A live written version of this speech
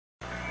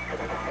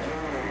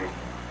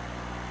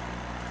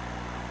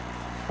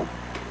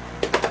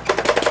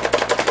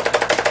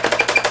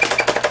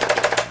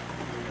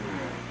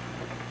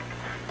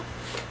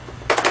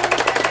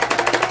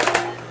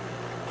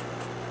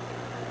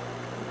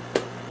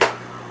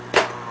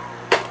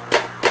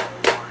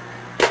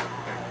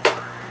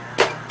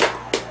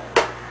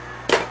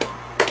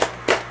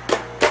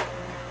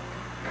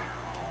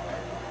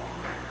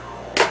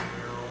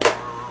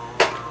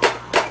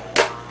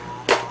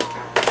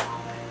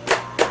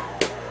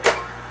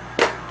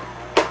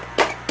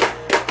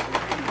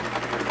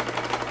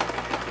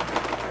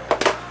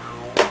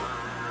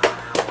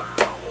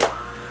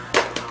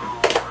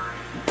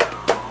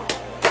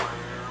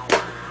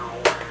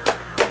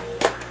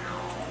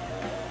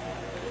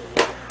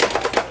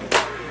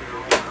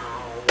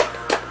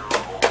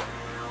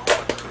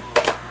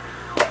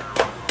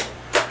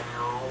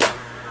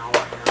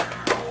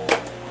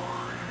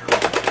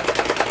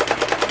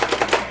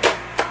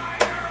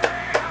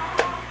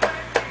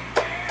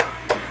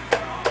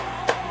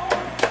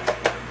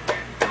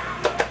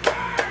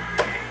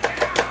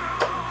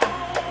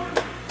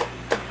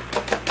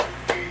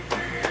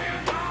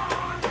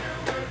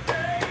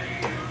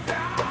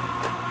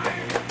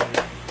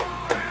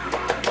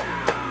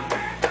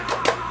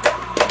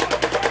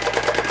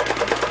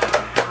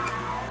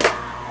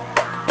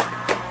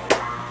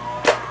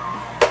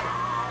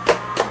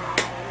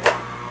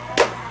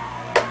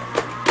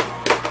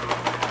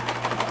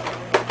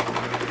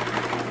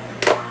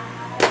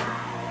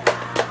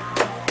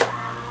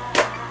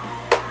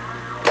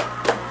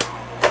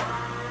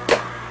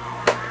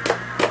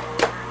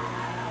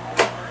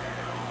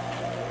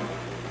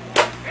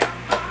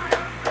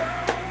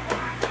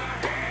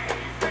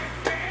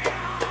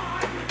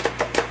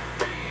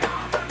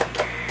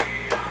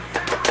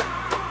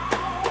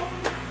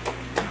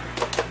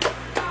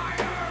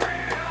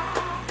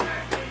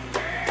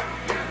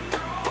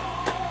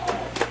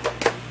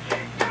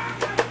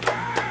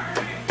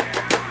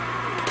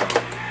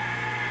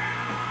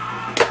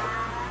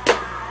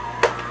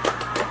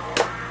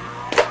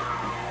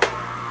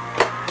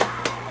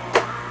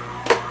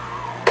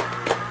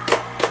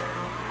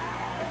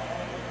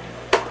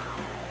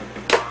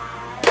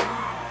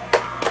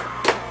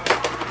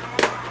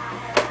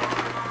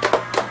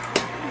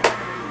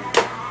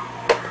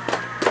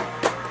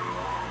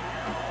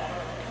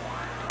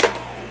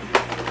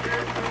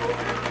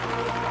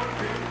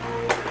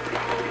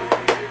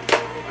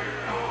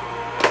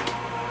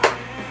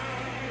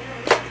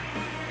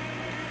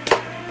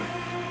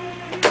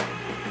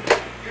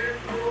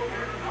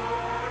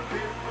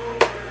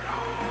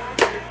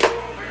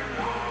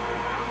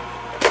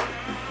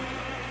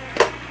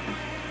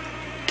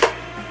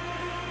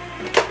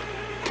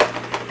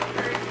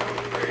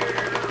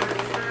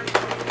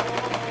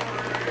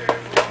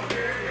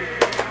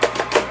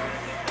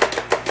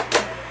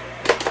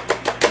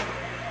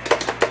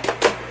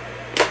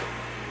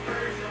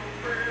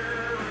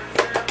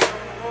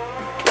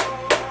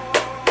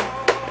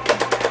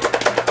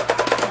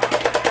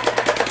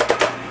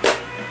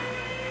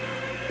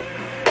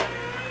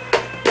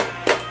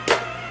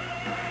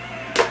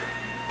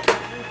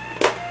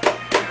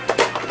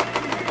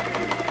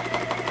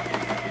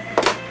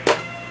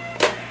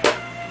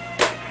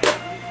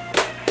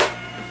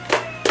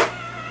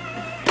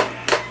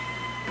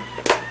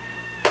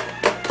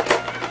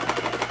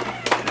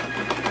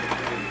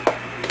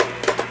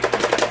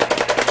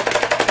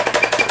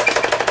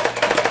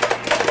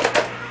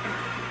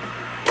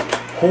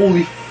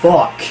Holy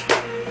fuck.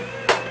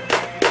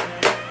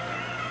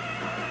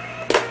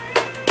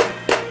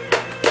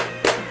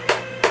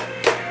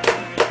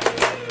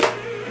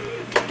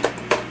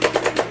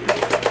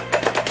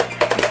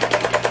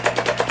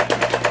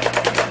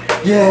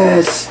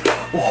 Yes!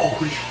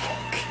 Holy fuck.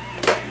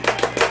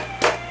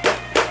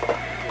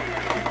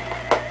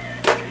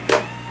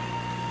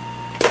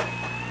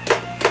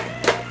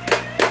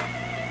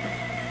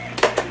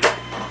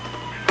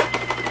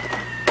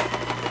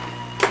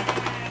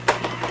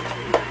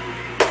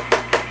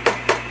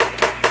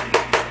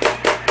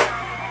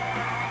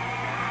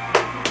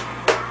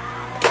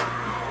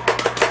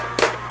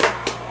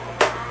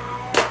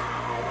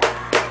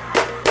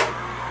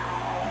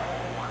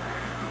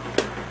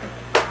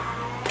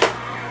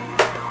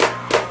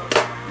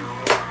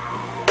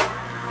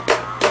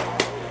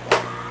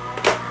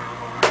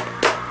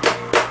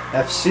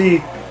 FC.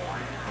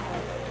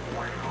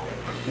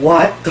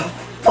 What the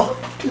fuck?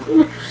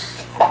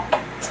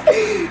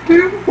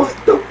 Dude,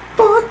 what the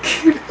fuck?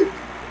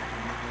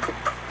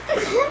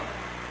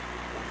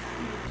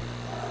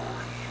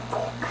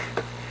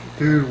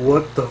 Dude,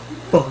 what the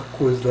fuck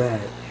was that?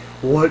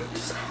 What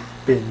just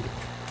happened?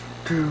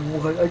 Dude,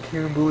 what? I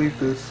can't believe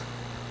this.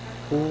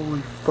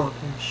 Holy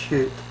fucking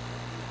shit.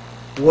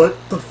 What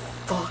the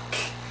fuck?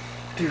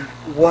 Dude,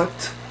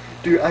 what?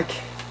 Dude, I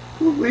can't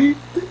believe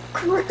the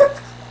crap.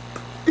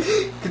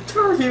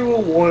 Guitar Hero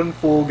 1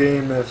 full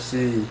game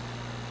FC.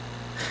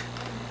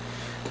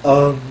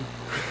 I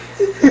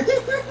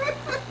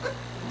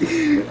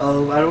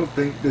don't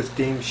think this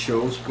game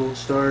shows gold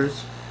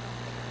stars.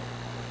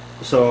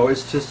 So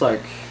it's just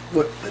like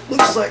what it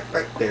looks like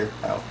right there.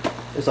 Ow.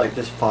 It's like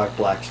just 5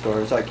 black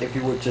stars. Like if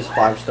you would just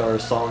 5-star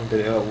song,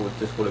 that would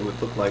just what it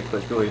would look like,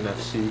 but it's really an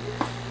FC.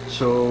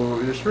 So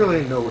there's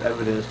really no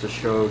evidence to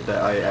show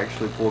that I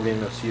actually full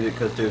game FC'd it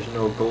because there's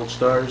no gold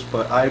stars,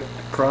 but I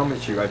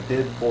promise you I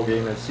did full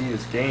game FC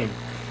this game.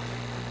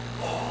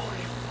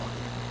 Holy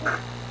fuck.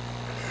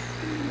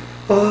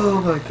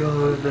 Oh my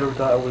god, I never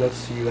thought I would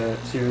FC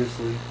that,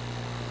 seriously.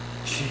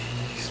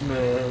 Jeez,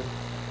 man.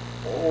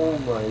 Oh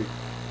my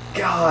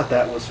god,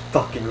 that was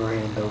fucking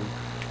random.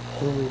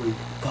 Holy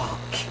fuck.